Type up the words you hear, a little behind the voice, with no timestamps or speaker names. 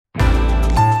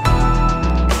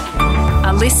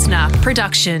listener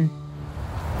production.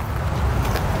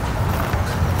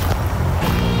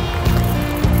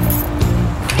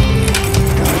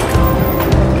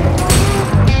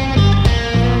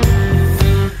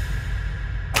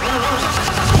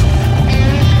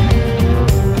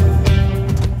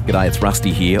 G'day, it's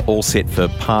Rusty here, all set for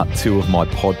part 2 of my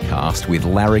podcast with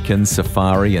larrikin,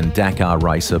 safari and Dakar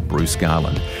racer Bruce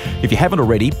Garland. If you haven't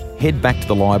already, head back to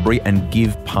the library and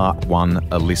give part 1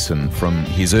 a listen, from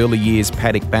his early years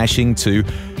paddock bashing to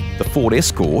the Ford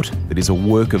Escort that is a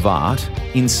work of art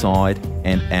inside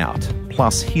and out,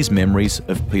 plus his memories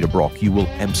of Peter Brock. You will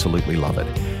absolutely love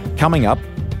it. Coming up,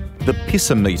 the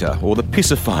pissometer or the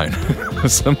pissophone,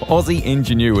 some Aussie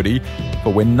ingenuity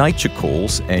for when nature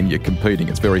calls and you're competing.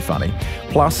 It's very funny.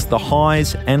 Plus the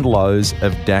highs and lows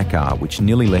of Dakar, which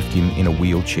nearly left him in a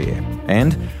wheelchair.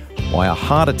 And why a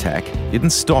heart attack didn't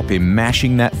stop him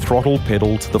mashing that throttle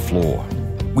pedal to the floor.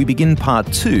 We begin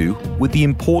part 2 with the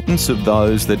importance of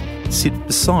those that sit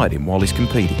beside him while he's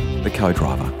competing, the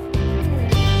co-driver.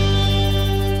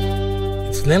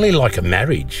 It's nearly like a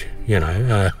marriage, you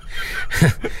know.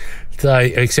 So,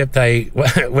 except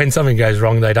when something goes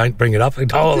wrong, they don't bring it up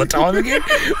all the time again.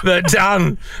 But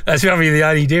that's probably the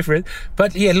only difference.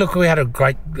 But yeah, look, we had a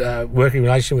great working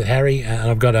relation with Harry,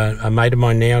 and I've got a mate of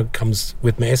mine now comes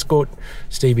with my escort,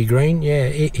 Stevie Green.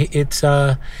 Yeah, it's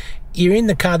you're in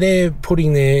the car, they're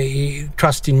putting their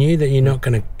trust in you that you're not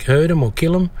going to hurt them or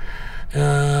kill them.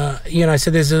 You know,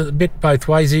 so there's a bit both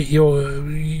ways.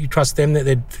 You trust them that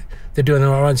they're doing the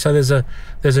right one. So there's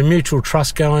a mutual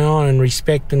trust going on and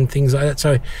respect and things like that.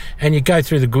 So, and you go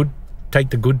through take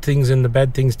the good things and the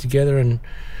bad things together, and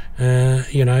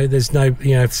you know, there's no,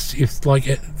 you know, if like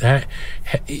that,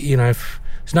 you know,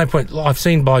 there's no point. I've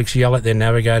seen bikes yell at their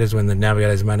navigators when the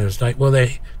navigators made a mistake. Well,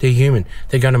 they're human.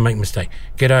 They're going to make a mistake.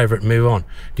 Get over it. Move on.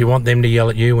 Do you want them to yell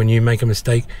at you when you make a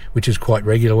mistake, which is quite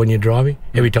regular when you're driving?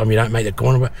 Every time you don't make the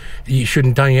corner,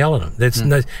 don't yell at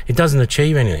them. It doesn't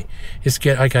achieve anything. Just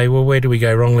get, okay, well, where do we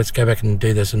go wrong? Let's go back and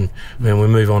do this, and we'll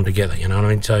move on together. You know what I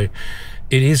mean? So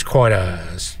it is quite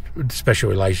a special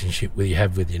relationship you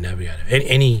have with your navigator.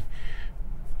 Any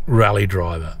rally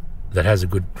driver that has a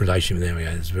good relation with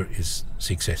navigators is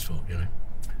successful, you know.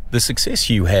 The success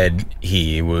you had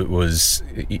here was,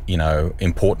 you know,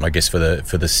 important, I guess, for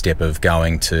the step of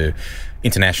going to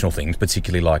international things,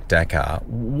 particularly like Dakar.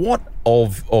 What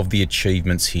of the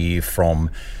achievements here from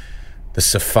the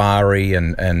safari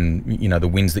and you know, the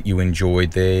wins that you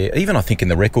enjoyed there? Even I think in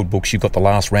the record books you've got the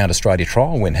last round Australia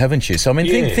trial win, haven't you? So I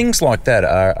mean, things like that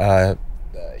are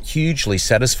hugely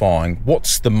satisfying.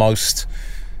 What's the most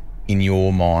in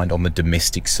your mind on the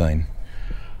domestic scene?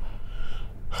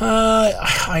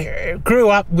 I grew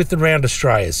up with the Round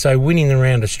Australia, so winning the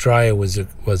Round Australia was a.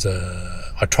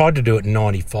 I tried to do it in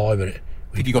 '95,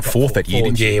 but you got fourth that year,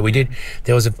 didn't you? Yeah, we did.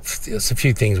 There was a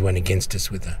few things went against us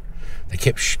with they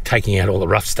kept taking out all the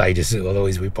rough stages.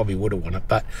 Otherwise, we probably would have won it.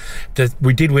 But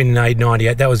we did win in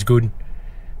 '98. That was good.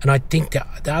 And I think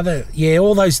the other,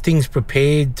 all those things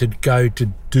prepared to go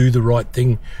to do the right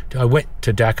thing. I went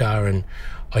to Dakar, and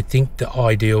I think the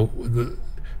ideal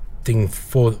thing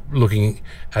for looking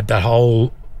at that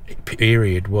whole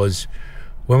period was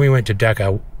when we went to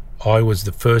Dakar, I was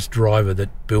the first driver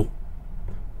that built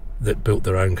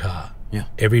their own car. Yeah.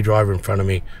 Every driver in front of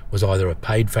me was either a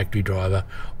paid factory driver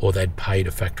or they'd paid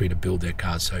a factory to build their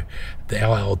cars. So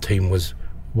our old team was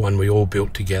one we all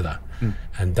built together,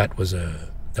 and that was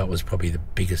probably the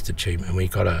biggest achievement. And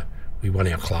we won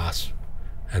our class,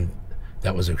 and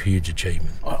that was a huge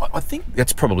achievement. I think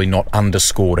that's probably not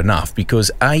underscored enough,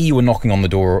 because you were knocking on the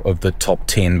door of the top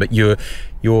 10, but you're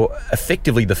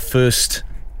effectively the first,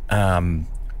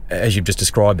 as you've just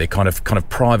described there, kind of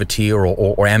privateer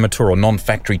or amateur or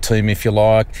non-factory team, if you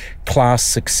like, class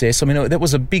success. I mean, that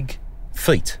was a big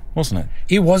feat, wasn't it?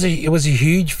 It was a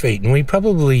huge feat, and we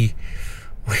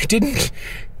didn't,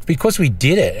 because we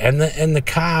did it, and the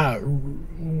car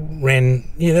ran.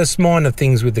 There's minor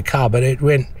things with the car, but it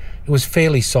was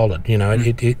fairly solid. You know,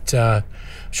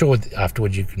 sure,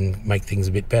 afterwards you can make things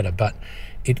a bit better, but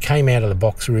it came out of the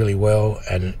box really well,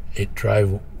 and it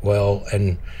drove well,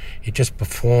 and it just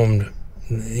performed.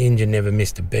 The engine never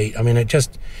missed a beat. I mean, it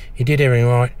did everything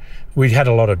right. We had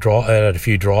a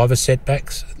few driver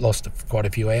setbacks, lost quite a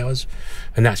few hours,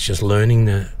 and that's just learning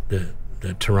the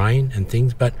terrain and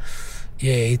things. But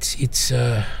yeah,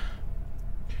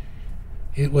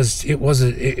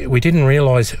 we didn't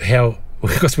realise how,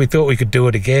 because we thought we could do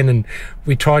it again, and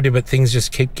we tried to, but things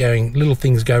just keep going. Little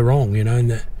things go wrong, you know,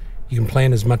 and you can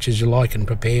plan as much as you like and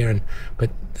prepare, but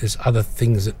there's other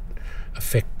things that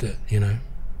affect it, you know.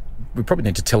 We probably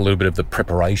need to tell a little bit of the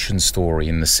preparation story,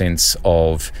 in the sense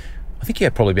of, I think you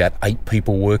had probably about 8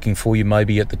 people working for you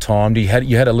maybe at the time. You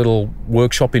had a little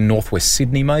workshop in northwest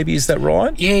Sydney maybe, is that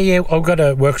right? Yeah. I've got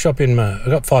a workshop I've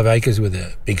got 5 acres with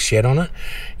a big shed on it.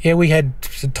 Yeah, we had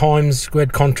times, we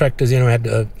had contractors, we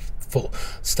had full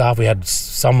staff. We had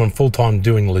someone full-time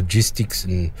doing logistics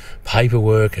and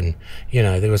paperwork, and,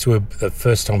 the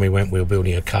first time we were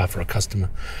building a car for a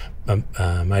customer,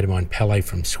 a mate of mine, Pele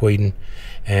from Sweden,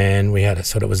 and we had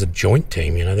it was a joint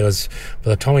team, there was,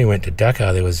 by the time we went to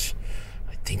Dakar, there was,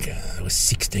 I think there was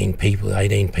 16 people,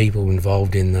 18 people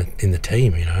involved in the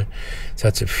team, So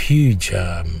it's a huge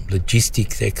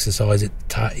logistics exercise.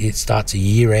 It starts a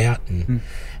year out and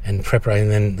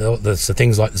preparation. And then the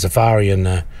things like the Safari and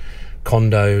the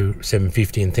Condo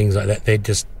 750 and things like that, they're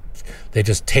just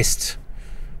tests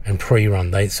and pre-run.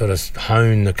 They sort of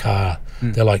hone the car.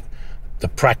 They're like the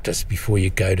practice before you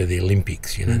go to the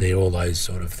Olympics. They're all those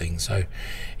sort of things. So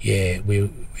yeah,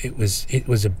 it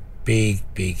was a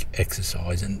big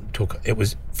exercise, and it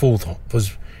was full time. It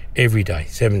was every day,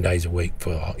 7 days a week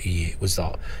for a year. It was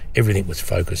everything was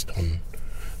focused on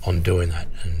doing that.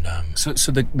 And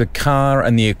so the car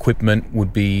and the equipment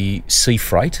would be sea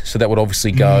freight, so that would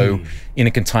obviously go in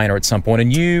a container at some point.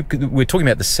 And we're talking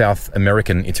about the South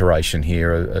American iteration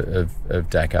here of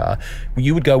Dakar.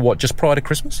 You would go just prior to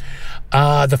Christmas?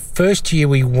 The first year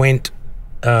we went.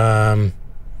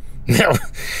 That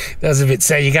was a bit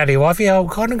sad. You go to your wife, we're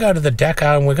going to go to the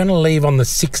Dakar, and we're going to leave on the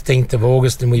 16th of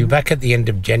August, and we'll be back at the end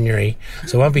of January.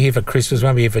 So we won't be here for Christmas,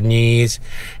 won't be here for New Year's,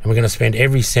 and we're going to spend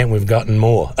every cent we've got and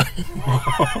more.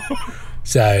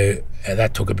 So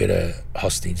that took a bit of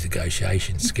hostage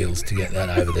negotiation skills to get that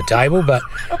over the table. But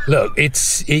look,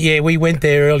 we went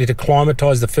there early to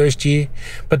acclimatise the first year.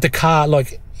 But the car, the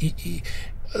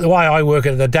way I work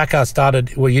it, the Dakar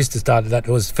used to start that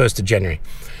was 1st of January.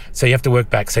 So you have to work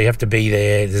back. So you have to be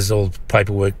there. There's all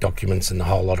paperwork, documents, and a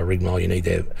whole lot of rigmarole. You need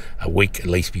there a week at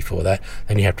least before that.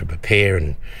 Then you have to prepare,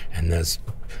 and there's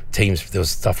teams. There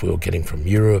was stuff we were getting from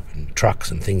Europe and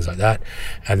trucks and things like that.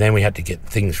 And then we had to get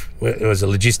things. It was a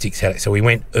logistics headache. So we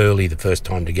went early the first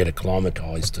time to get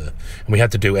acclimatised. And we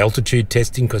had to do altitude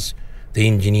testing because the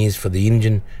engineers for the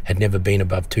engine had never been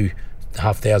above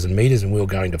 2,500 metres, and we were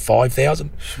going to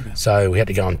 5,000. So we had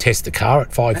to go and test the car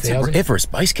at 5,000. That's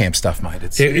Everest base camp stuff, mate.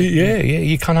 Yeah.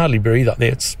 You can't hardly breathe up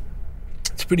there. It's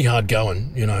pretty hard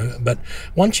going, But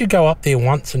once you go up there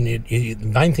once, and the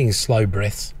main thing is slow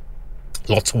breaths,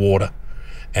 lots of water,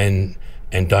 and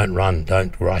don't run,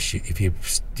 don't rush. If you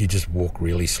just walk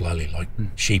really slowly, like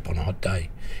sheep on a hot day,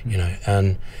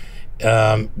 And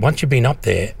once you've been up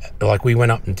there, like we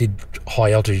went up and did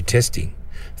high altitude testing.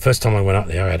 First time I went up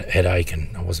there, I had a headache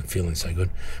and I wasn't feeling so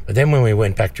good. But then when we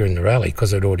went back during the rally,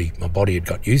 because my body had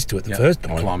got used to it the first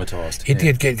time. Acclimatised. It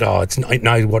did get, it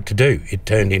knows what to do. It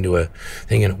turned into a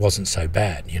thing, and it wasn't so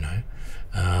bad,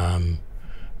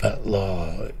 But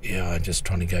I'm just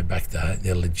trying to go back to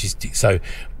the logistics. So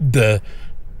the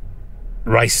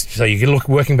race, so you can look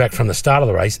working back from the start of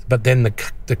the race, but then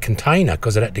the container,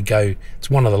 because it had to go,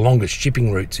 it's one of the longest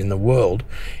shipping routes in the world,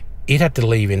 it had to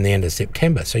leave in the end of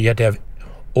September. So you had to have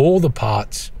all the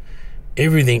parts,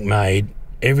 everything made,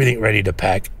 everything ready to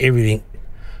pack, everything,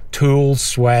 tools,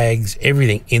 swags,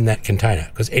 everything in that container.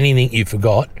 Because anything you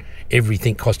forgot,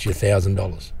 everything cost you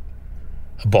 $1,000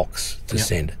 a box to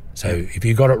send it. So if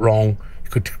you got it wrong, you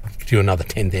could do another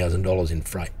 $10,000 in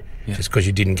freight. Just because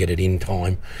you didn't get it in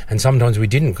time. And sometimes we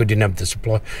didn't have the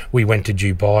supply. We went to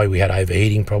Dubai, we had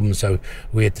overheating problems, so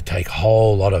we had to take a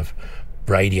whole lot of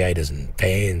radiators and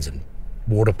fans and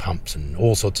water pumps and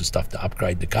all sorts of stuff to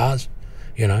upgrade the cars,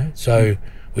 So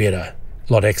we had a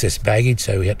lot of excess baggage,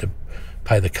 so we had to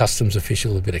pay the customs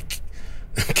official a bit of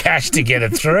cash to get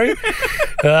it through,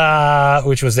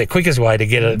 which was the quickest way to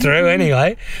get it through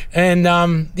anyway. And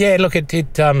look,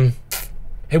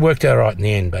 it worked out right in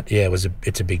the end, but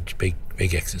it's a big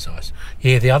exercise.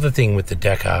 Yeah, the other thing with the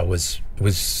Dakar was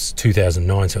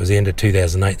 2009, so it was the end of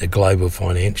 2008, the global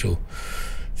financial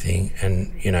thing,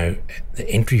 and the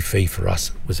entry fee for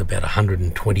us was about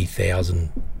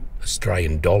 120,000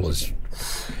 Australian dollars,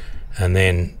 and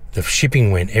then the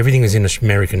shipping everything was in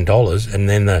American dollars, and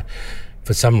then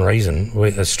for some reason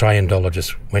the Australian dollar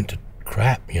just went to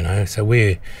crap, so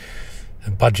the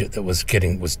budget that was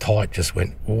tight just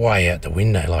went way out the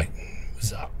window, like it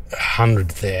was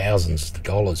hundreds of thousands of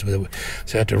dollars. So we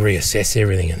had to reassess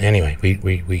everything. And anyway,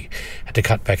 we had to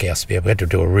cut back our spare. We had to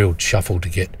do a real shuffle to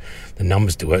get the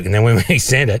numbers to work. And then when we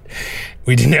sent it,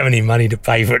 we didn't have any money to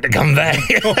pay for it to come back.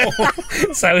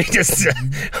 So we just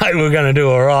hope we're going to do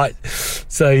all right.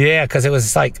 So yeah, because it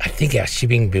was like, I think our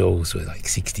shipping bills were like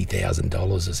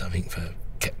 $60,000 or something for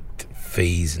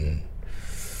fees and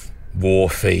war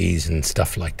fees and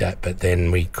stuff like that. But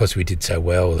then because we did so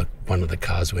well, one of the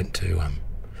cars went to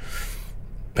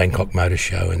Bangkok Motor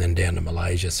Show and then down to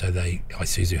Malaysia. So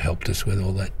Isuzu helped us with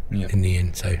all that in the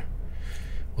end. So it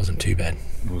wasn't too bad.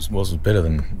 It was better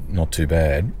than not too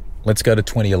bad. Let's go to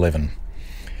 2011.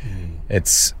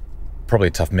 It's probably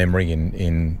a tough memory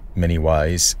in many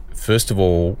ways. First of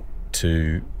all,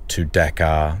 to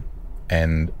Dakar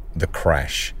and the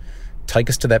crash. Take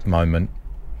us to that moment,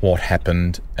 what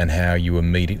happened and how you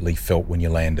immediately felt when you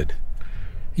landed.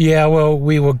 Yeah, well,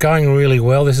 we were going really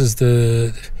well. This is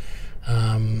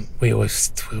we were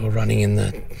running in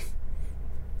the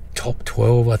top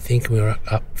 12, I think. We were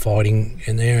up fighting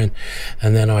in there,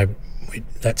 and then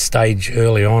that stage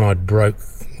early on,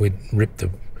 we'd ripped the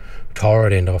tire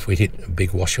end off. We'd hit a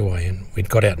big washaway, and we'd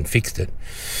got out and fixed it.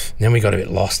 And then we got a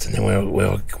bit lost, and then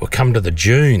we come to the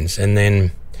dunes, and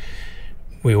then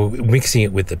we were mixing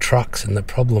it with the trucks. And the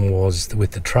problem was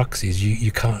with the trucks is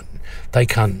they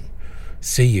can't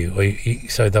see you,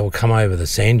 so they'll come over the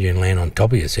sand dune and land on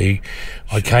top of you. So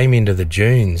I came into the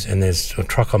dunes, and there's a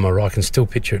truck on my right. I can still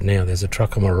picture it now. There's a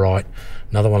truck on my right,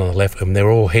 another one on the left, and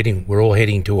we're all heading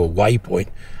to a waypoint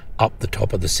up the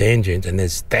top of the sand dunes, and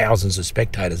there's thousands of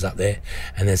spectators up there,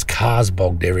 and there's cars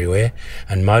bogged everywhere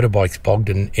and motorbikes bogged,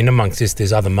 and in amongst this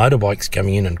there's other motorbikes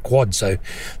coming in and quads, so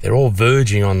they're all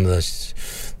verging on the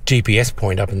GPS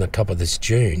point up in the top of this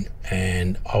dune.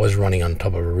 And I was running on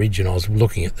top of a ridge, and I was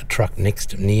looking at the truck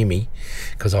near me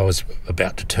because I was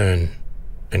about to turn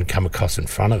and come across in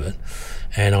front of it,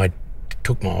 and I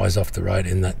took my eyes off the road,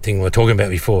 and that thing we were talking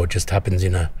about before just happens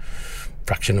in a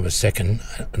fraction of a second,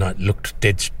 and it looked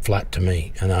dead flat to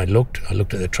me. And I looked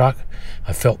at the truck,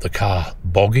 I felt the car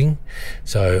bogging,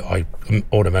 so I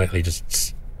automatically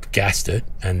just gassed it,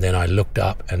 and then I looked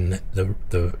up, and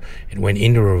it went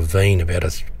into a ravine about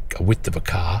a width of a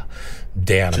car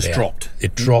down.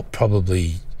 It dropped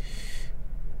probably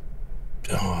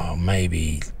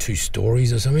maybe 2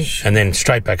 stories or something, and then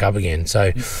straight back up again.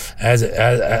 So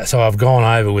so I've gone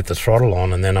over with the throttle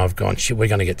on, and then I've gone, shit, we're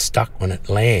going to get stuck when it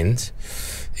lands.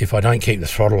 If I don't keep the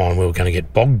throttle on, we're going to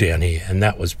get bogged down here. And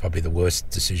that was probably the worst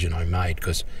decision I made,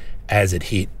 because as it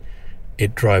hit,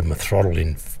 it drove my throttle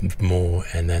in more,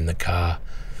 and then the car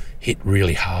hit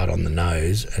really hard on the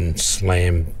nose and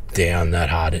slammed down that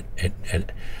hard.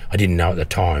 I didn't know at the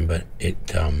time, but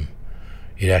it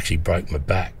actually broke my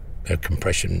back, a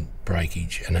compression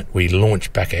breakage, and we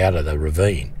launched back out of the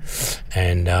ravine,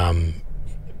 and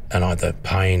the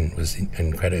pain was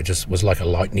incredible. It just was like a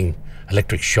lightning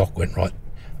electric shock went right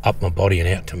up my body and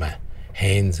out to my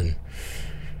hands, and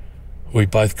we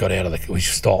both we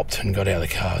stopped and got out of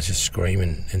the car. I was just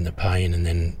screaming in the pain, and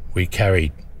then we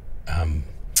carried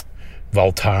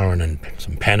Voltaren and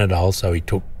some Panadol, so he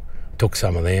took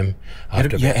some of them. How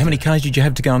many Ks did you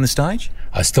have to go on the stage?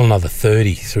 I still another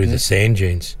 30 through the sand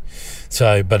dunes.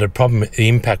 So, but the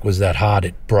impact was that hard,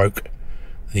 it broke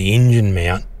the engine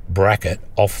mount bracket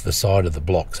off the side of the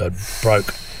block. So it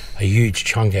broke a huge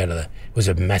chunk out of it was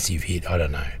a massive hit. I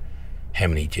don't know how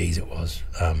many Gs it was.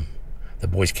 The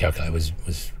boys' calculator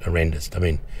was horrendous. I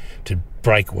mean, to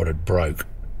break what it broke,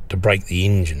 to break the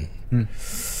engine,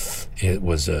 it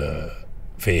was a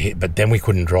fair hit. But then we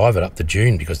couldn't drive it up the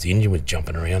dune because the engine was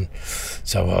jumping around.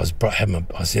 So I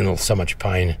was in so much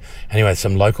pain. Anyway,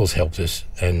 some locals helped us,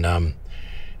 and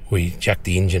we jacked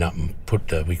the engine up and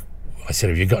I said,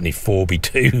 have you got any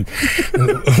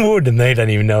 4x2 wood? And they don't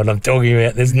even know what I'm talking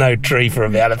about. There's no tree for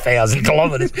about 1,000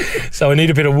 kilometres. So I need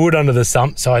a bit of wood under the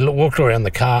sump. So I walked around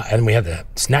the car, and we had the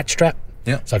snatch strap.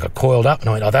 Yeah. So I got coiled up, and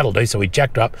I went, oh, that'll do. So we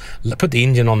jacked her up, put the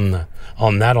engine on the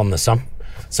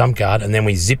sump guard, and then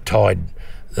we zip tied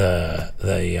the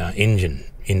engine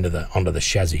onto the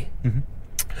chassis.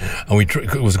 Mm-hmm. And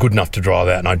it was good enough to drive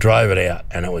out, and I drove it out,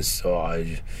 and it was,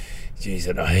 geez,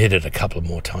 and I hit it a couple of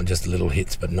more times, just little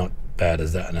hits, but not bad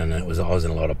as that, and I was in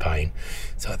a lot of pain.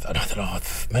 So I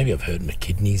thought, maybe I've hurt my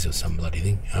kidneys or some bloody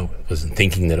thing. I wasn't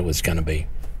thinking that it was going to be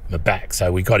my back.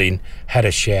 So we got in, had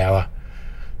a shower,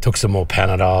 took some more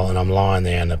Panadol, and I'm lying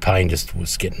there, and the pain just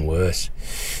was getting worse.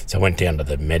 So I went down to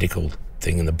the medical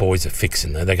thing, and the boys are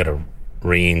fixing it. They got to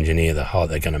re-engineer the hull.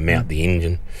 They're going to mount the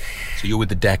engine. So you're with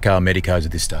the Dakar medicos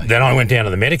at this stage? Then I went down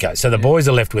to the medico. So the boys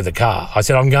are left with the car. I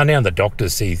said, I'm going down to the doctor to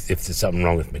see if there's something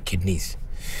wrong with my kidneys.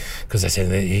 Because they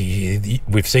said,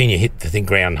 we've seen you hit the thing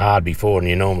ground hard before, and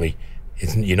you're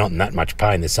not in that much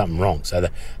pain. There's something wrong. So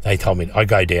they told me, I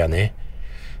go down there.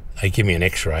 They give me an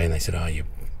x-ray, and they said,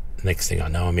 next thing I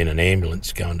know, I'm in an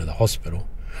ambulance going to the hospital.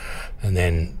 And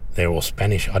then they're all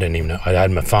Spanish. I didn't even know. I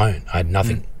had my phone. I had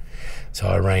nothing. So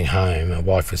I rang home. My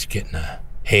wife was getting her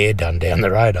hair done down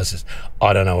the road. I said,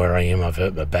 I don't know where I am. I've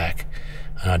hurt my back.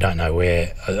 and I don't know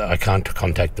where. I can't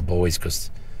contact the boys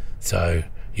so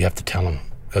you have to tell them,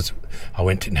 because I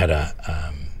went and had a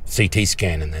CT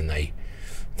scan, and then they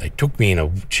took me in a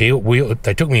wheel.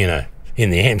 They took me in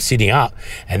the AM sitting up,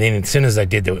 and then as soon as they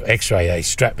did the X-ray, they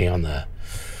strapped me on the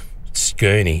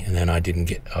gurney, and then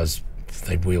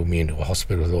they wheeled me into a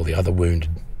hospital with all the other wounded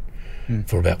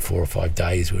for about 4 or 5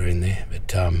 days. We were in there, but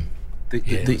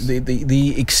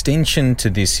the extension to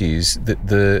this is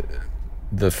that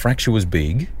the fracture was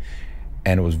big,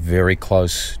 and it was very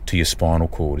close to your spinal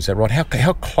cord. Is that right?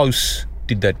 How close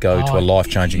did that go to a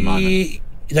life-changing moment?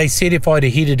 They said if I'd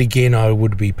have hit it again, I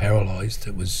would be paralysed.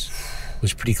 It was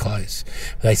pretty close.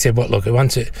 They said, well, look, I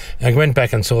went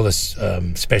back and saw this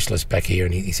specialist back here,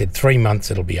 and he said 3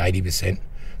 months it'll be 80%.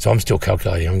 So I'm still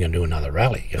calculating I'm going to do another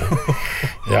rally,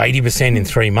 80% in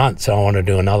 3 months, so I want to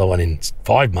do another one in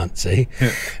 5 months, see?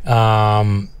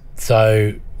 Yeah.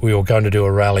 So we were going to do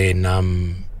a rally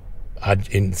and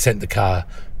sent the car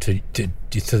to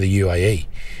the UAE,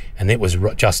 and it was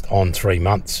just on 3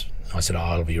 months. I said,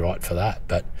 I'll be right for that.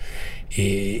 But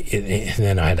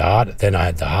then I had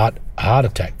the heart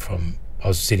attack I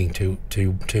was sitting two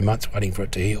months waiting for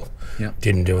it to heal. Yep.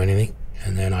 Didn't do anything.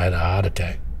 And then I had a heart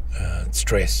attack.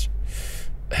 Stress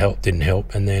didn't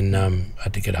help, and then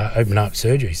had to get open heart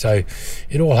surgery. So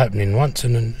it all happened in once,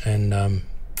 and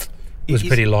it was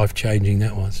pretty life-changing,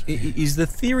 that was. Is the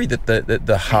theory that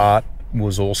the heart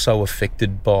was also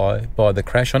affected by the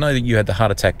crash? I know that you had the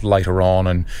heart attack later on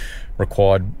and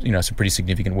required some pretty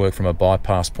significant work from a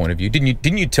bypass point of view.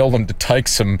 Didn't you tell them to take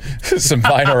some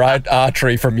vein or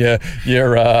artery from your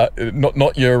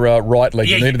not your right leg?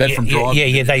 You needed that from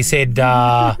driving. Yeah. They said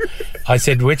I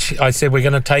said we're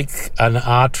going to take an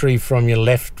artery from your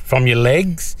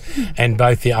legs and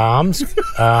both your arms.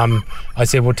 I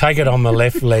said we'll take it on the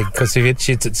left leg, because if it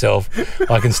shits itself,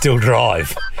 I can still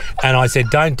drive. And I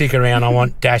said, don't dick around. I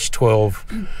want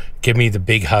 -12. Give me the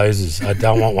big hoses. I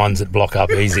don't want ones that block up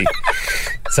easy.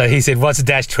 So he said, what's a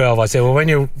 -12? I said, well, when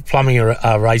you're plumbing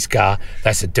a race car,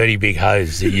 that's a dirty big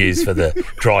hose that you use for the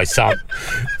dry sump.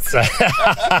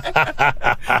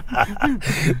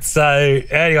 So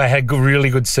anyway, I had a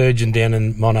really good surgeon down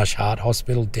in Monash Heart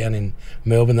Hospital down in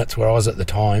Melbourne. That's where I was at the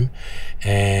time.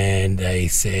 And they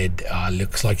said,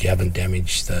 looks like you haven't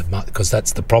damaged because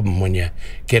that's the problem when you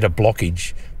get a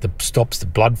blockage that stops the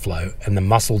blood flow and the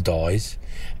muscle dies,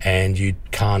 and it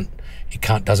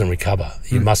doesn't recover.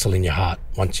 Your muscle in your heart,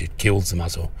 once it kills the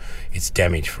muscle, it's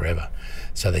damaged forever.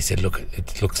 So they said, look,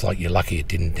 it looks like you're lucky it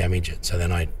didn't damage it. So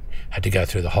then I had to go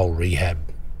through the whole rehab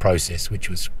process, which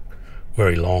was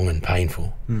very long and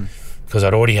painful, because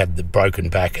I'd already had the broken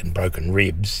back and broken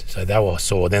ribs, so they were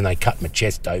sore. Then they cut my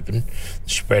chest open,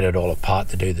 spread it all apart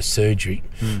to do the surgery,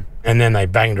 and then they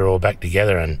banged it all back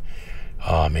together, and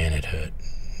oh man, it hurt.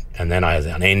 And then I had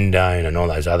an endone and all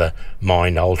those other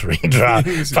mind-altering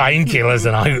painkillers,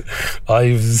 and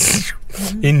I was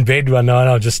in bed one night.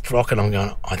 I was just rocking. I'm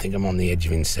going, I think I'm on the edge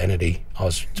of insanity. I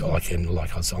was like I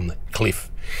was on the cliff.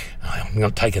 I'm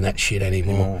not taking that shit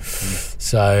anymore.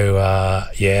 So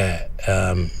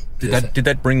did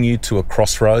that bring you to a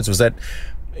crossroads? Was that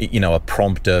a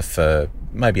prompter for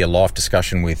maybe a life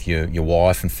discussion with your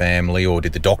wife and family, or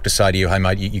did the doctor say to you, hey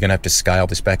mate, you're going to have to scale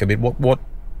this back a bit? What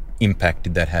impact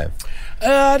did that have?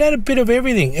 It had a bit of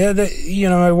everything.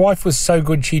 My wife was so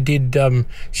good. She did.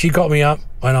 She got me up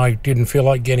when I didn't feel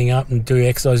like getting up and do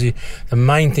exercise. The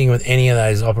main thing with any of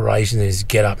those operations is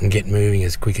get up and get moving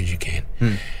as quick as you can.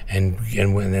 And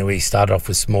then we started off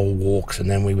with small walks, and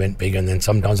then we went bigger. And then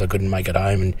sometimes I couldn't make it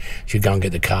home, and she'd go and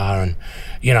get the car, and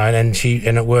and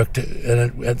it worked.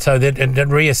 So it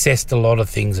reassessed a lot of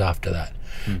things after that.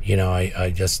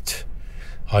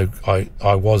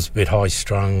 I was a bit high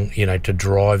strung. To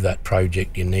drive that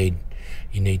project, you need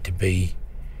to be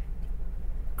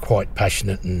quite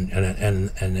passionate, and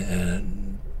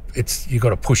it's you've got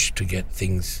to push to get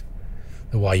things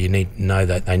the way you need to know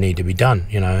that they need to be done.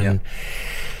 And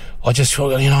I just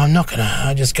thought,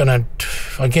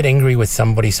 if I get angry with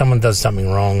somebody, someone does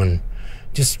something wrong, and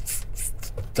just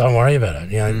don't worry about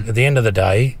it. At the end of the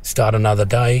day, start another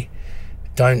day.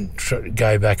 Don't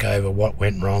go back over what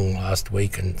went wrong last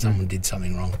week and someone did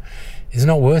something wrong. It's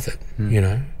not worth it,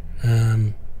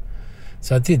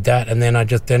 So I did that, and then I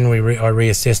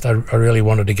reassessed. I really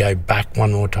wanted to go back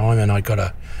one more time, and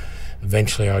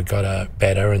eventually I got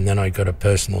better, and then I got a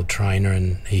personal trainer,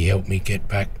 and he helped me get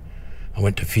back. I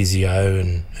went to physio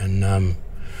and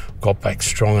got back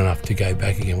strong enough to go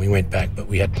back again. We went back, but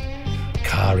we had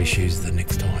car issues the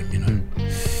next time,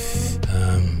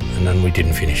 and then we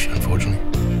didn't finish, unfortunately.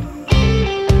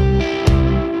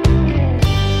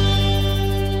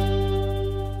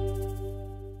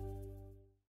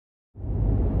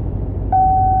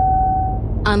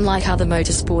 Unlike other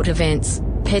motorsport events,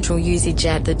 petrol usage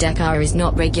at the Dakar is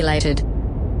not regulated.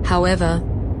 However,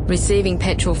 receiving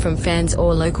petrol from fans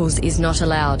or locals is not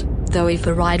allowed, though if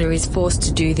a rider is forced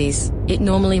to do this, it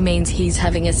normally means he's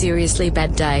having a seriously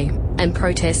bad day, and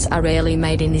protests are rarely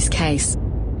made in this case.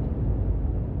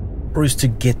 Bruce, to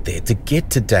get there, to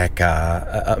get to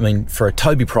Dakar, I mean, for a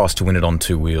Toby Price to win it on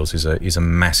two wheels is a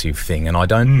massive thing, and I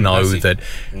don't know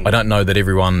that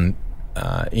everyone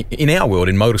in our world,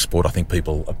 in motorsport, I think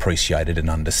people appreciate it and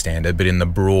understand it, but in the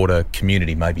broader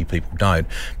community, maybe people don't.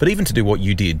 But even to do what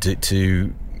you did,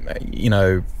 to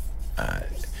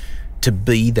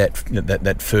be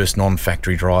that first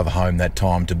non-factory driver home that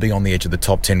time, to be on the edge of the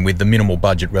top 10 with the minimal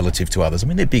budget relative to others, I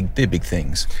mean, they're big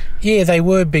things. Yeah, they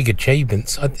were big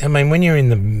achievements. I mean, when you're in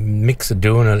the mix of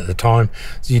doing it at the time,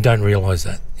 you don't realise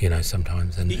that,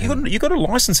 sometimes. And you got a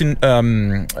licence in,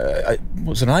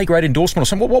 was it an A-grade endorsement or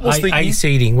something? What was the... A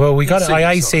seating. Well, we got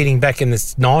A seating back in the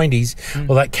 90s.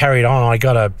 Well, that carried on.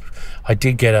 I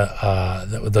did get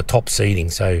the top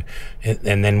seating. So,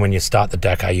 and then when you start the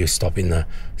Dakar, you start in the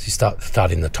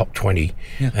top 20,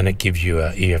 and it gives you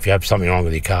if you have something wrong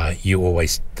with your car,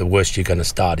 the worst you're going to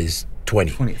start is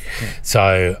 20.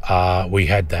 So we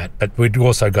had that, but we'd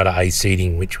also got an A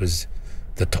seating, which was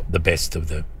the best of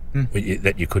the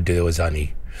that you could do. There was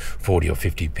only 40 or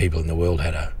 50 people in the world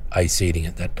had a seating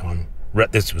at that time.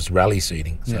 This was rally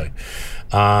seating, so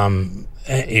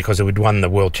because we'd won the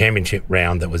World Championship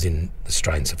round that was in the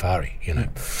Australian Safari,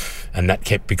 and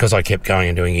that because I kept going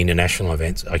and doing international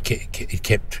events, it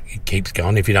keeps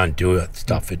going. If you don't do it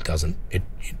stuff,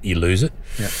 you lose it.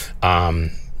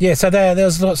 So there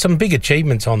was some big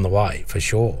achievements on the way for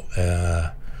sure.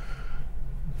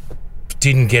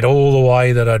 Didn't get all the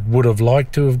way that I would have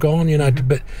liked to have gone,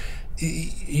 but.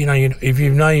 If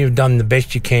you've done the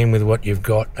best you can with what you've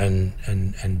got and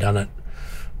done it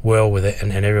well with it,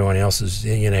 and everyone else is,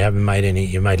 haven't made any,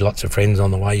 you made lots of friends on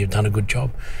the way, you've done a good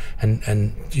job.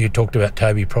 And you talked about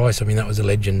Toby Price. I mean, that was a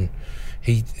legend.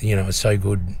 He, was so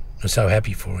good. I was so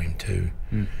happy for him to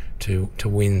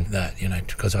win that,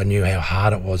 because I knew how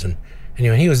hard it was. And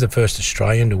anyway, he was the first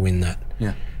Australian to win that.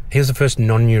 Yeah. He was the first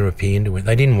non-European to win.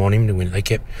 They didn't want him to win. They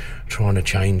kept trying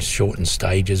to shorten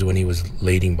stages when he was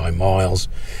leading by miles.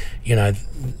 They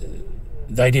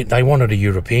wanted a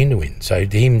European to win. So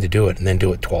him to do it and then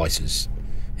do it twice it's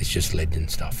just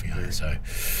legend stuff, So,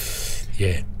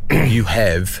 yeah. You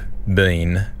have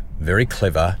been very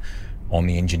clever on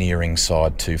the engineering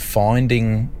side to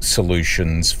finding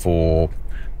solutions for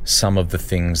some of the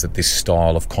things that this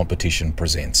style of competition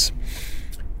presents.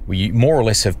 We more or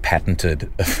less have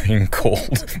patented a thing called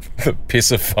the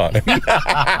pissophone.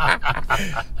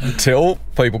 Tell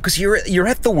people, because you're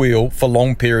at the wheel for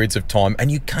long periods of time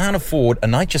and you can't afford a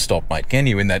nature stop, mate, can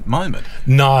you, in that moment?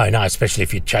 No, especially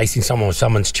if you're chasing someone or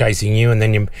someone's chasing you, and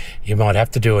then you might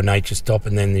have to do a nature stop,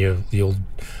 and then you'll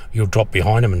drop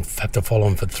behind them and have to follow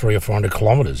them for 300 or 400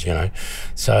 kilometres,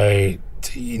 So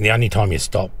the only time you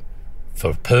stop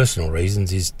for personal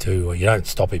reasons is you don't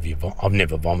stop if I've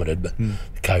never vomited, but the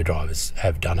co-drivers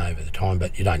have done over the time,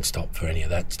 but you don't stop for any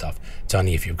of that stuff. It's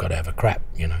only if you've got to have a crap,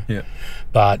 Yeah.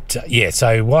 But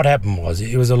so what happened was,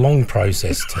 it was a long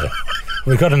process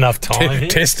we've got enough time.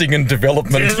 Testing and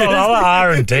development. There's a lot of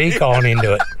R&D gone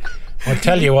into it. I'll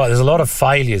tell you what, there's a lot of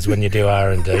failures when you do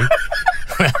R&D.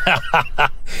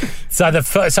 So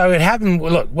it happened,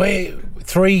 look, we're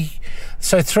 300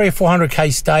 or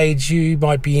 400k stage, you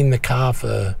might be in the car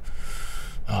for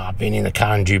I've been in the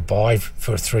car in Dubai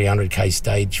for a 300k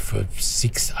stage for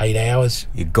 6-8 hours.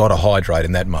 You've got to hydrate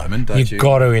in that moment, don't you? You've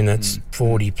got to, and it's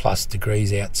 40 plus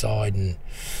degrees outside, and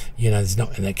there's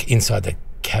not, and inside the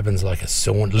cabin's like a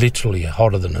sauna, literally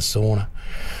hotter than a sauna.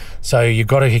 So you've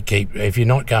got to keep, if you're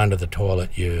not going to the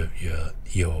toilet, you're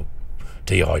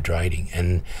dehydrating.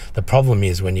 And the problem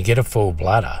is, when you get a full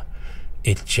bladder,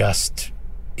 it's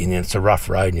a rough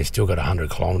road, and you've still got 100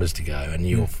 kilometres to go, and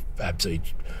you're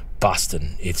absolutely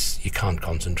busting. You can't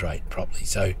concentrate properly.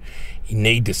 So you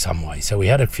need to some way. So we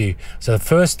had a few. So the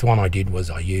first one I did was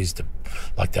I used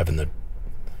like they have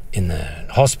in the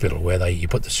hospital, where you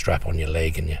put the strap on your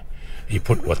leg and you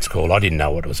put what's called, I didn't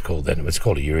know what it was called then, it was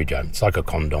called a Eurojump. It's like a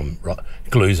condom,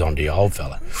 glues onto your old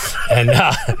fella. And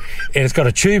it's got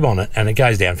a tube on it, and it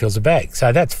goes down, fills the bag.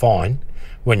 So that's fine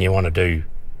when you want to do,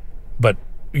 but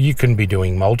you can be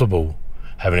doing multiple,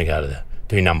 having to go to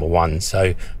do number one.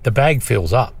 So the bag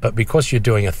fills up, but because you're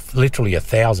doing literally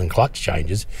 1,000 clutch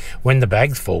changes, when the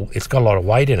bag's full, it's got a lot of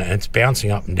weight in it, and it's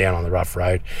bouncing up and down on the rough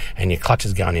road, and your clutch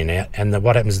is going in and out. And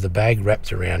what happens is the bag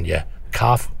wraps around your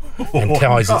calf and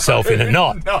ties itself in a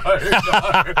knot. No.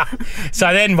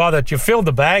 So then you fill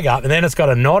the bag up, and then it's got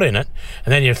a knot in it,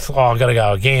 and then I've got to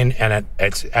go again, and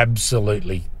it's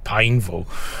absolutely painful.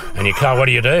 And what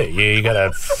do? You got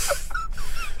to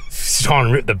try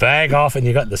and rip the bag off, and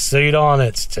you got the suit on.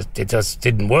 It just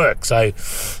didn't work. So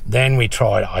then I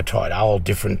tried all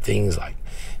different things like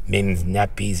men's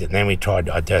nappies, and then I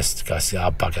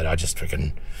said, bucket, I just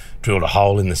freaking drilled a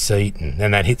hole in the seat, and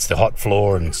then that hits the hot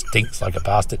floor and stinks like a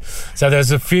bastard. So there's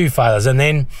a few failures, and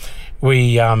then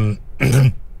we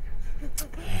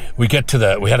get to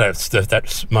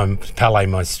that's my Pele,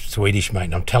 my Swedish mate,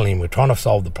 and I'm telling him we're trying to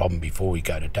solve the problem before we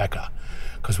go to Dakar,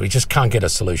 because we just can't get a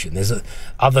solution. There's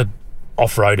other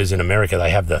off-roaders in America,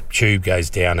 they have the tube goes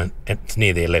down and it's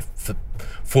near their left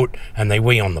foot, and they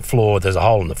wee on the floor. There's a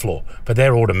hole in the floor, but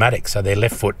they're automatic, so their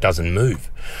left foot doesn't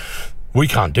move. We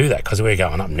can't do that because we're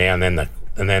going up now, and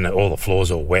then all the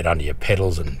floor's all wet under your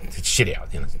pedals, and it's shit out.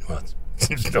 Well,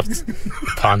 it's not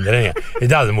pun, but anyway, it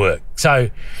doesn't work. So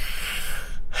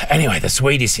anyway, the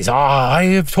Swedish says, I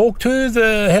have talked to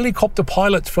the helicopter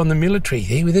pilots from the military.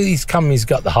 He's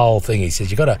got the whole thing. He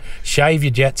says, you got to shave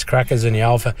your jets, crackers and your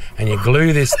alpha, and you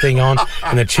glue this thing on,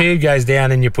 and the tube goes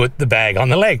down, and you put the bag on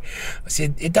the leg. I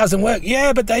said, it doesn't work.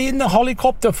 Yeah, but they're in the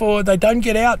helicopter they don't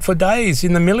get out for days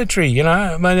in the military,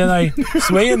 I mean, they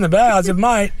swear in the bag. I said,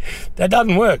 mate, that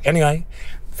doesn't work. Anyway,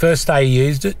 first day he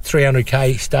used it,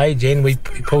 300k stage end, he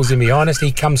pulls in behind us.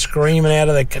 He comes screaming out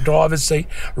of the driver's seat,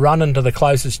 running to the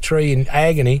closest tree in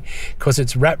agony because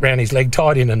it's wrapped around his leg,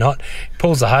 tied in a knot.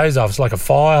 Pulls the hose off. It's like a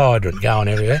fire hydrant going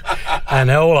everywhere, and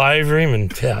all over him.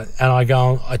 And I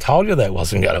go, I told you that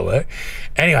wasn't going to work.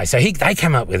 Anyway, so they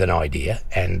come up with an idea,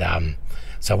 and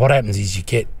so what happens is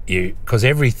because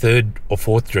every third or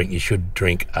fourth drink you should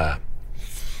drink a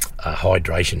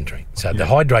hydration drink. So the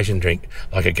hydration drink,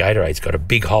 like a Gatorade's got a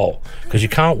big hole, because you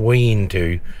can't wee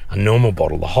into a normal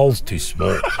bottle. The hole's too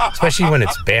small, especially when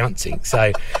it's bouncing.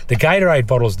 So the Gatorade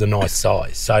bottle's the nice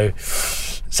size. So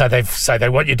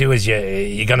what you do is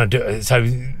you're going to do. So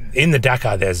in the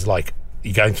Dakar, there's like,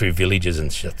 you're going through villages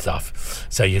and stuff,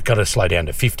 so you've got to slow down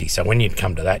to 50. So when you'd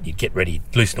come to that, you'd get ready,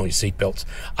 loosen all your seatbelts,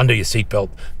 undo your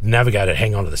seatbelt, the navigator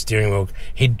hang onto the steering wheel,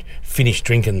 he'd finish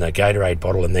drinking the Gatorade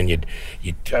bottle, and then you'd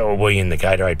wee in the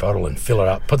Gatorade bottle and fill it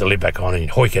up, put the lid back on, and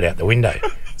you'd hoik it out the window.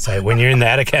 So when you're in the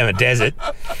Atacama Desert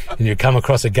and you come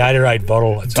across a Gatorade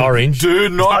bottle, it's orange. Do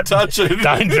not touch it.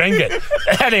 Don't drink it.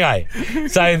 Anyway,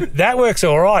 so that works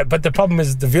all right, but the problem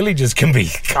is the villages can be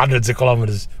hundreds of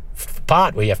kilometres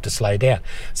apart where you have to slow down.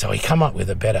 So we come up with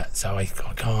a better,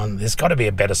 there's got to be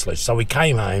a better solution. So we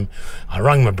came home, I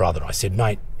rang my brother, I said,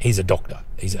 mate, he's a doctor,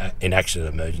 he's in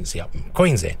accident emergency up in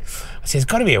Queensland. I said, there's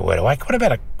got to be a way to work. What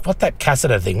about that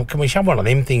catheter thing? Can we shove one of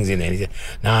them things in there? And he said,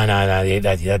 no,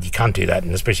 you can't do that,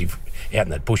 and especially out in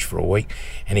that bush for a week.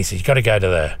 And he said, you've got to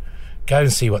go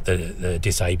and see what the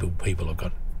disabled people have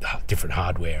got, different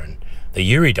hardware, and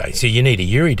the Uridome. So you need a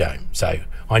Uridome. So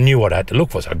I knew what I had to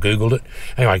look for, so I Googled it.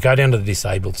 Anyway, I go down to the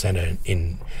disabled centre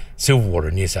in Silverwater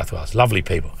in New South Wales. Lovely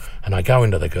people. And I go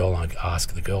into the girl, and I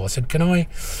ask the girl, I said, I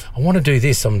want to do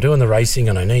this. I'm doing the racing,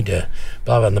 and I need to,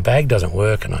 blah, blah, and the bag doesn't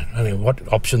work. And I don't know,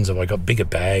 what options have I got, bigger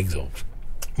bags or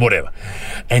whatever?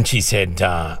 And she said,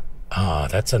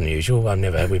 that's unusual.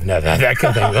 We've never had that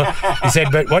kind of thing. He said,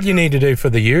 but what you need to do for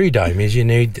the Uridome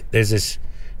is there's this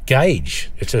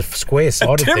gauge. It's a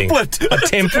square-sided thing. A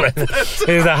template.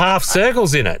 There's the half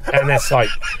circles in it, and that's like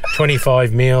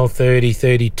 25 mil, 30,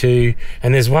 32,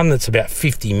 and there's one that's about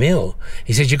 50 mil.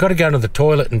 He says, you've got to go to the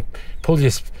toilet and pull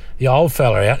the old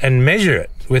fella out and measure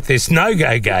it with this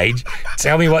no-go gauge.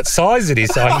 Tell me what size it is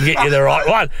so I can get you the right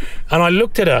one. And I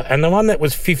looked at her, and the one that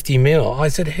was 50 mil, I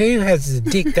said, who has a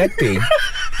dick that big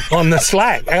on the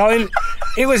slack? I mean,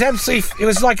 it was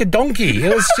like a donkey.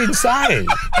 It was insane.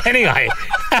 Anyway,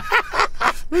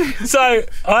 so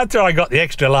after I got the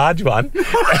extra large one,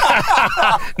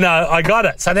 no, I got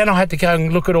it. So then I had to go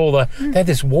and look at they had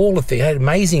this wall of things. They had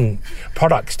amazing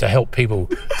products to help people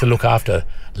to look after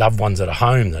loved ones at a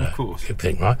home. That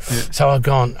thing, right? Yeah. So I've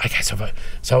gone, okay,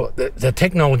 so the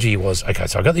technology was, okay,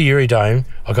 so I got the Uridome,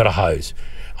 I got a hose.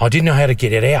 I didn't know how to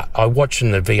get it out. I watched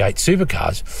in the V8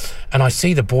 supercars, and I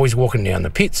see the boys walking down the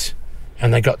pits,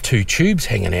 and they got two tubes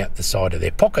hanging out the side of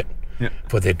their pocket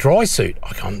for their dry suit.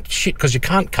 I gone, shit, because you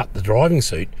can't cut the driving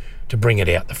suit to bring it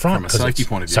out the front. From a safety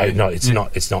point of view. So no,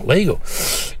 it's not legal.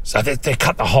 So they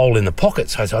cut the hole in the pocket.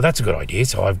 So that's a good idea.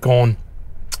 So I've gone,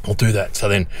 I'll do that. So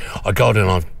then I got it,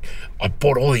 and I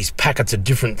bought all these packets of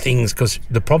different things, because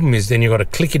the problem is then you've got to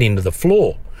click it into the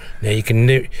floor. Now you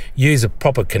can use a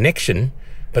proper connection,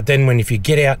 but then if you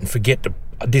get out and forget to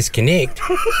disconnect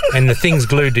and the thing's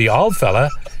glued to your old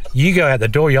fella, You go out the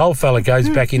door, your old fella goes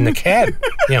back in the cab,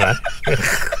 you know.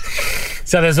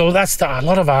 So there's a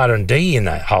lot of R&D in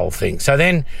that whole thing. So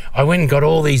then I went and got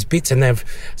all these bits, and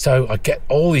so I get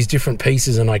all these different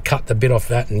pieces, and I cut the bit off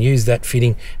that and use that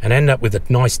fitting, and end up with a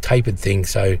nice tapered thing.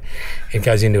 So it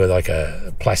goes into like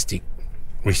a plastic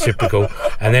reciprocal,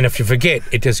 and then if you forget,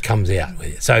 it just comes out with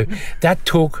it. So that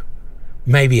took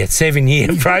maybe a 7-year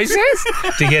process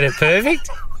to get it perfect.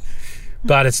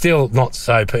 But it's still not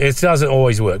so. It doesn't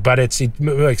always work, but it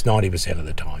works 90% of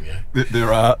the time. You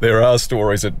know? There are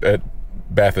stories at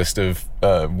Bathurst of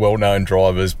well-known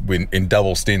drivers in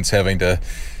double stints having to,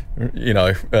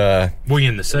 wing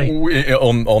in the seat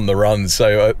on the run.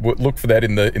 So look for that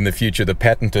in the future. The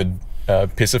patented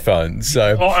pissophones.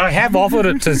 So I have offered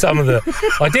it to some of the.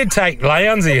 I did take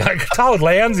Lownsy. I told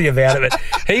Lownsy about it, but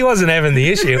he wasn't having the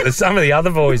issue. It was some of the other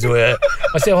boys were.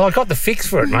 I said, "Well, I got the fix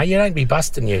for it, mate. You don't be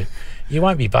busting you. You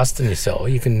won't be busting yourself.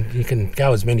 You can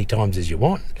go as many times as you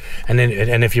want, and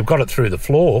if you've got it through the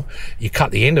floor, you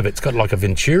cut the end of it. It's got like a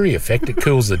Venturi effect. It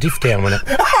cools the diff down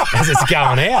as it's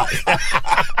going out."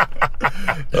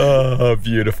 Oh,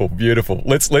 beautiful, beautiful.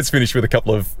 Let's finish with a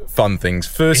couple of fun things.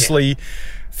 Firstly,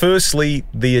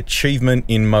 the achievement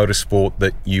in motorsport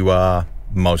that you are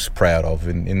most proud of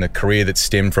in the career that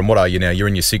stemmed from, what are you now? You're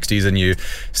in your 60s and you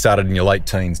started in your late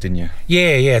teens, didn't you?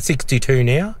 Yeah, 62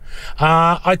 now.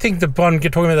 I think the one, you're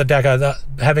talking about the Dakar,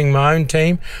 having my own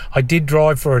team, I did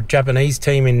drive for a Japanese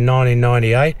team in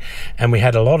 1998, and we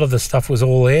had a lot of the stuff was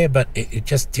all there, but it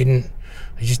just didn't.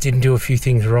 I just didn't do a few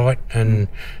things right, and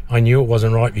I knew it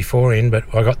wasn't right beforehand, but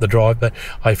I got the drive. But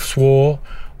I swore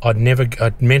I'd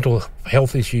mental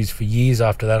health issues for years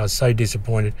after that. I was so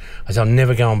disappointed. I said, I'm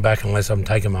never going back unless I'm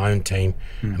taking my own team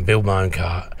and build my own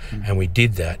car. And we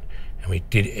did that, and we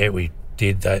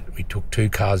did that. We took 2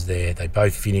 cars there. They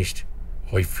both finished.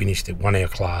 We finished at 1 hour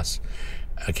class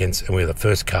and we were the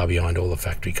first car behind all the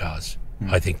factory cars.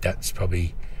 I think that's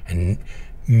probably, and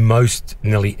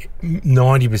nearly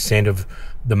 90% of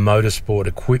the motorsport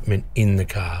equipment in the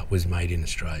car was made in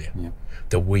Australia. Yep.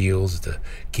 The wheels, the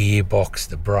gearbox,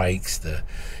 the brakes,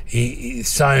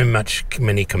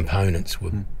 many components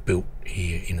were built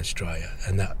here in Australia,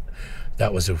 and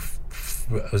that was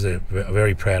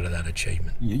very proud of that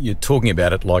achievement. You're talking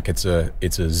about it like it's a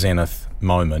zenith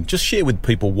moment. Just share with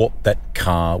people what that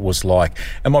car was like.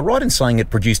 Am I right in saying it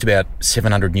produced about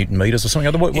 700 Newton meters or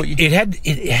something? It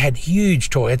had huge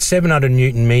torque. It had 700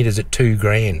 Newton meters at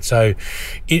 $2,000. So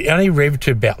it only revved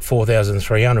to about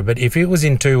 4,300. But if it was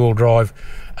in 2-wheel drive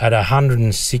at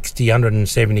 160,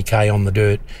 170k on the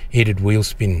dirt, it'd wheel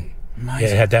spin. Amazing.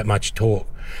 It had that much torque.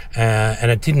 And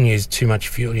it didn't use too much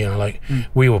fuel.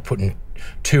 We were putting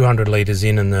 200 litres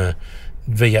in, and the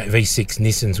V6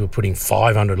 Nissans were putting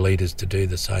 500 litres to do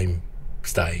the same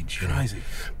stage. Crazy.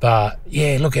 But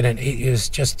yeah, look at it. It was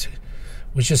just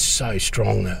so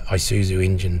strong. The Isuzu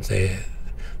engines. They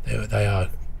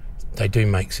do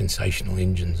make sensational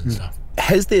engines and stuff.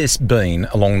 Has there been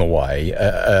along the way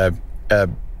a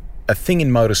thing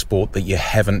in motorsport that you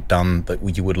haven't done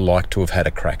that you would like to have had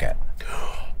a crack at?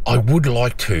 I would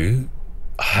like to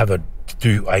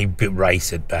do a bit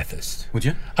race at Bathurst. Would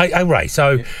you? A race.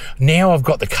 So now I've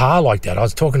got the car like that. I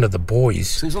was talking to the boys.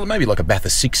 So it's maybe like a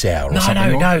Bathurst 6 hour or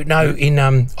something?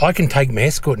 No. I can take my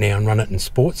Escort now and run it in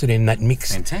sports and in that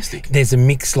mix. Fantastic. There's a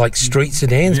mix like street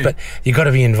sedans, but you've got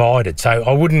to be invited. So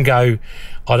I wouldn't go.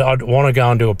 I'd want to go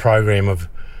and do a program of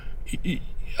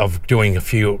doing a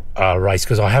few race,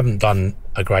 because I haven't done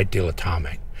a great deal of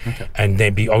tarmac. Okay. And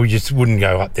I just wouldn't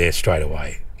go up there straight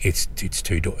away. It's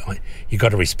too. You got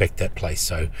to respect that place.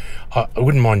 So I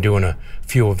wouldn't mind doing a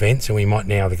few events, and we might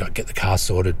now get the car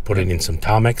sorted, put it in some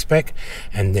tarmac spec,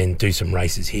 and then do some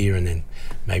races here, and then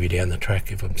maybe down the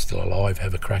track, if I'm still alive,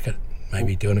 have a crack at it.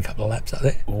 Maybe doing a couple of laps up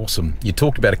there. Awesome. You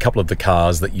talked about a couple of the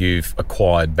cars that you've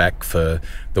acquired back for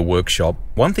the workshop.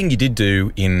 One thing you did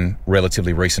do in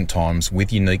relatively recent times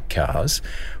with Unique Cars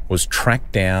was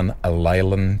track down a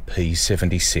Leyland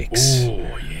P76.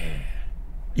 Oh, yeah.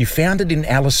 You found it in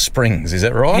Alice Springs, is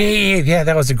that right? Yeah,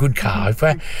 that was a good car.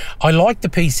 I liked the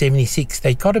P76.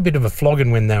 They got a bit of a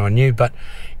flogging when they were new, but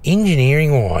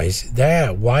engineering-wise,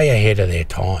 they're way ahead of their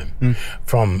time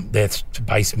from their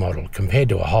base model compared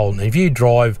to a Holden. If you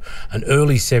drive an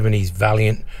early 70s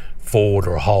Valiant, Ford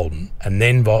or a Holden, and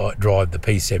then drive the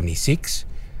P76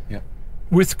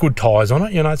 with good tyres on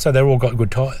it, so they've all got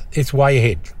good tyres, it's way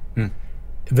ahead.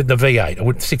 The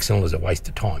V8, 6 cylinders, a waste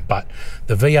of time, but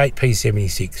the V8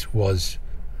 P76 was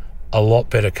a lot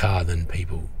better car than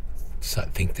people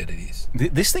think that it is.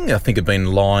 This thing, I think, had been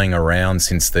lying around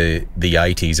since the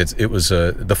 80s. It was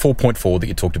the 4.4 that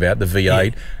you talked about, the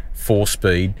V8,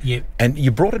 4-speed, and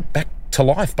you brought it back to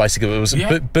life, basically. It was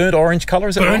burnt orange colour,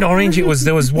 is it? Burnt orange.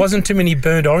 There wasn't too many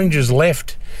burnt oranges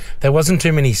left. There wasn't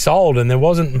too many sold, and there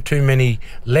wasn't too many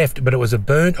left. But it was a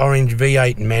burnt orange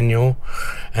V8 manual,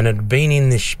 and it had been in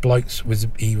this bloke's.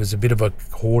 He was a bit of a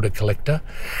hoarder collector,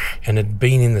 and had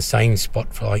been in the same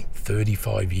spot for like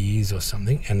 35 years or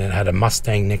something. And it had a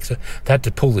Mustang next to it. They had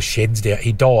to pull the sheds down.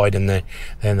 He died, and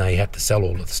then they had to sell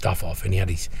all of the stuff off. And he had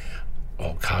his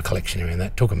car collection, and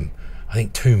that took him, I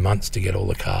think, 2 months to get all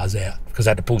the cars out, because they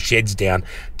had to pull sheds down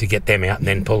to get them out and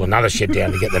then pull another shed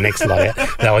down to get the next lot out.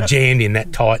 They were jammed in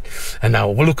that tight, and they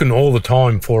were looking all the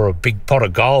time for a big pot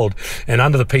of gold, and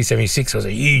under the P76 was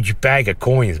a huge bag of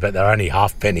coins, but they're only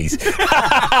half pennies. But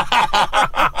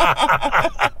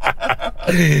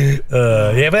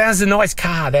that was a nice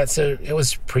car. It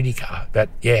was a pretty car. But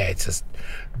yeah, it's just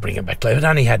bring it back. It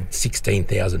only had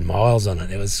 16,000 miles on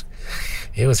it.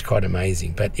 It was quite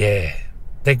amazing. But yeah,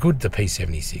 they're good, the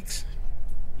P76.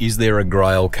 Is there a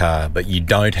Grail car that you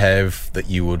don't have that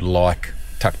you would like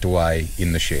tucked away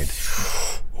in the shed?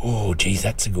 Oh, geez,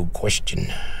 that's a good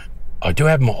question. I do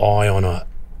have my eye on a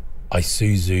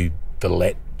Isuzu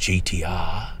Bellette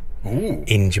GTR. Ooh.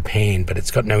 In Japan, but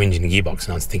it's got no engine and gearbox,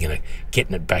 and I was thinking of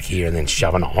getting it back here and then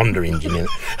shoving a Honda engine in it.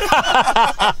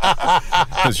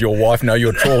 Does your wife know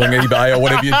you're trawling eBay or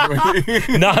whatever you're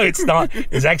doing? No, it's not.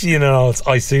 It's actually in an old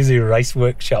Isuzu race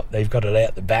workshop. They've got it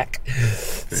out the back.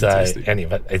 Fantastic. So,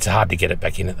 anyway, it's hard to get it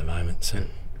back in at the moment. So.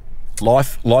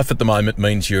 Life at the moment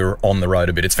means you're on the road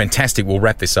a bit. It's fantastic. We'll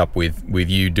wrap this up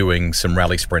with you doing some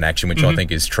rally sprint action, which I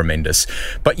think is tremendous.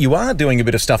 But you are doing a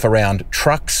bit of stuff around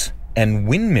trucks and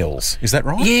windmills, is that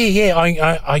right? Yeah.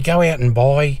 I go out and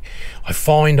I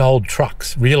find old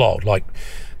trucks, real old, like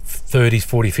 30s,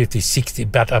 40s, 50s, 60s,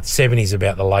 about up 70s,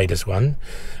 about the latest one,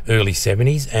 early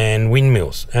 70s, and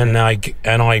windmills. And I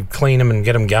clean them and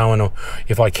get them going, or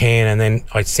if I can, and then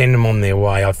I send them on their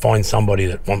way. I find somebody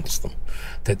that wants them,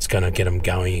 that's going to get them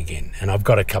going again. And I've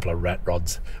got a couple of rat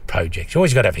rods projects. You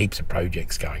always got to have heaps of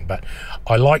projects going, but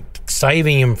I like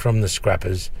saving them from the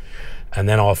scrappers, and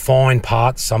then I'll find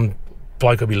parts. Some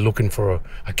bloke will be looking for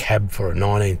a cab for a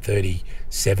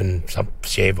 1937 some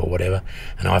Chev or whatever,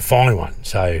 and I find one.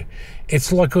 So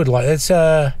it's like good. Like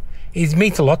it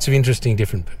meets lots of interesting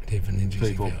different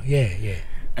people. Yeah.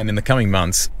 And in the coming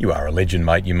months, you are a legend,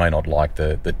 mate. You may not like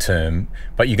the term,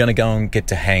 but you're going to go and get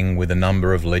to hang with a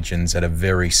number of legends at a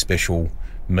very special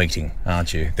meeting,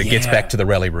 aren't you? That gets back to the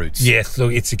rally roots. Yes,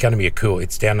 look, it's going to be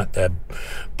it's down at the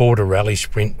Border Rally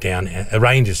Sprint down,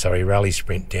 Rangers Rally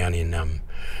Sprint down in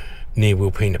near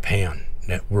Wilpena Pound,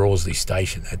 at Rawsley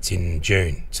Station. That's in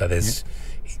June. So there's,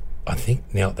 I think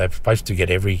now they're supposed to get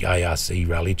every ARC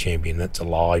rally champion that's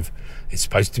alive. It's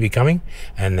supposed to be coming,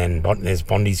 and then there's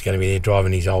Bondi's going to be there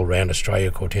driving his old Round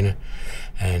Australia Cortina,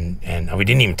 and we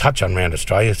didn't even touch on Round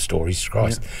Australia stories,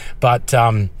 Christ, but.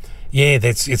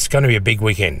 It's going to be a big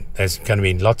weekend. There's going to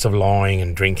be lots of lying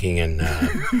and drinking, and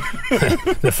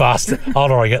the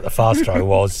older I get, the faster I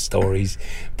was stories.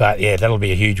 But yeah, that'll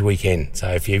be a huge weekend. So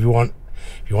if you want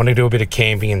to do a bit of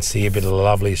camping and see a bit of the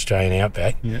lovely Australian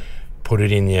outback, put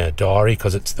it in your diary,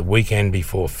 because it's the weekend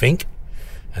before Fink,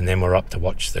 and then we're up to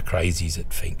watch the crazies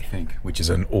at Fink, which is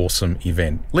an awesome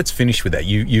event. Let's finish with that.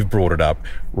 You've brought it up.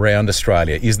 Round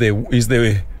Australia. Is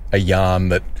there a yarn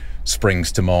that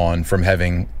springs to mind from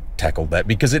having tackled that,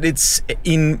 because it's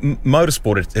in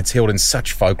motorsport, it's held in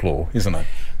such folklore, isn't it?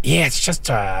 Yeah, it's just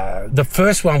the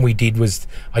first one I did with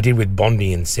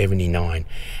Bondi in 79,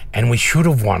 and we should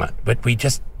have won it, but we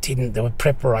just didn't. The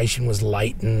preparation was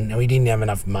late, and we didn't have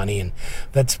enough money, and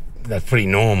that's pretty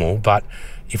normal. But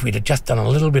if we'd have just done a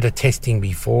little bit of testing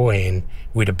beforehand,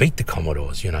 we'd have beat the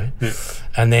Commodores, you know. Yeah.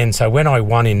 And then, so when I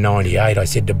won in 98, I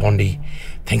said to Bondi,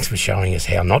 thanks for showing us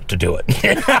how not to do it.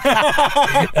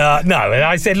 No, and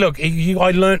I said, look,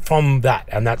 I learnt from that,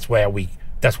 and that's why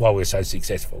we're so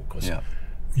successful, because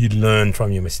you learn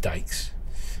from your mistakes.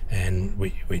 And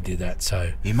we did that.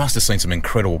 So you must have seen some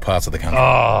incredible parts of the country.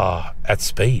 Oh, at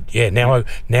speed. Yeah. Now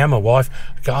my wife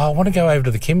go, I want to go over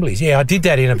to the Kimberleys. Yeah, I did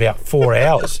that in about 4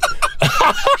 hours.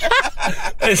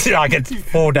 It's like a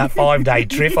 5-day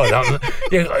trip or something.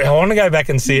 Yeah, I want to go back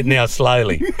and see it now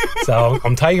slowly. So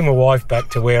I'm taking my wife back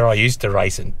to where I used to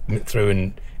race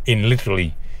through in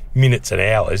literally minutes and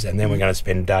hours, and then we're going to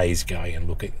spend days going and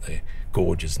look at the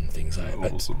gorges and things like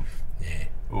that. Awesome. Yeah.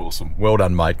 Awesome. Well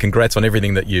done, mate. Congrats on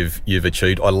everything that you've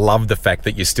achieved. I love the fact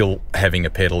that you're still having a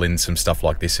pedal in some stuff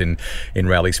like this in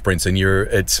rally sprints, and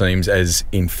it seems as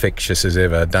infectious as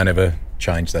ever. Don't ever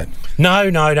change that. No.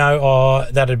 Oh,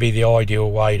 that'd be the ideal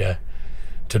way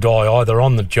to die either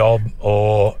on the job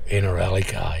or in a rally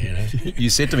car, you know. You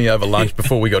said to me over lunch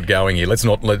before we got going here,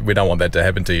 we don't want that to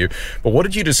happen to you. But what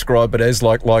did you describe it as,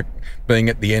 like being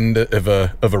at the end of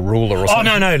a ruler or something?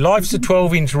 Oh, no, life's a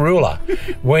 12-inch ruler.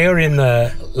 We're in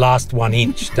the last 1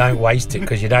 inch. Don't waste it,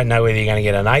 because you don't know whether you're going to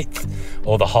get an eighth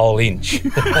or the whole inch.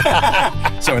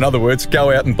 So in other words, go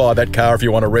out and buy that car if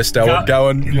you want to resto it.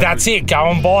 That's it, go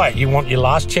and buy it. You want your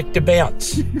last cheque to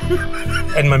bounce.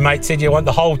 And my mate said you want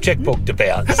the whole chequebook to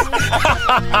bounce.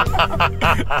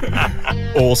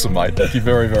 Awesome, mate. Thank you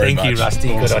very, very much. Thank you,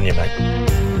 Rusty. Awesome. Good on you, mate.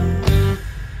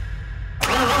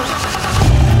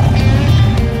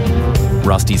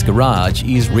 Rusty's Garage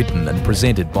is written and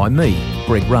presented by me,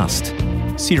 Greg Rust.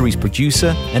 Series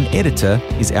producer and editor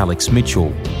is Alex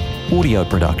Mitchell. Audio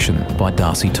production by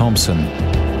Darcy Thompson.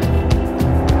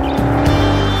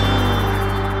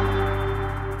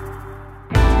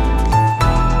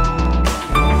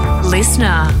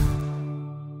 Listener.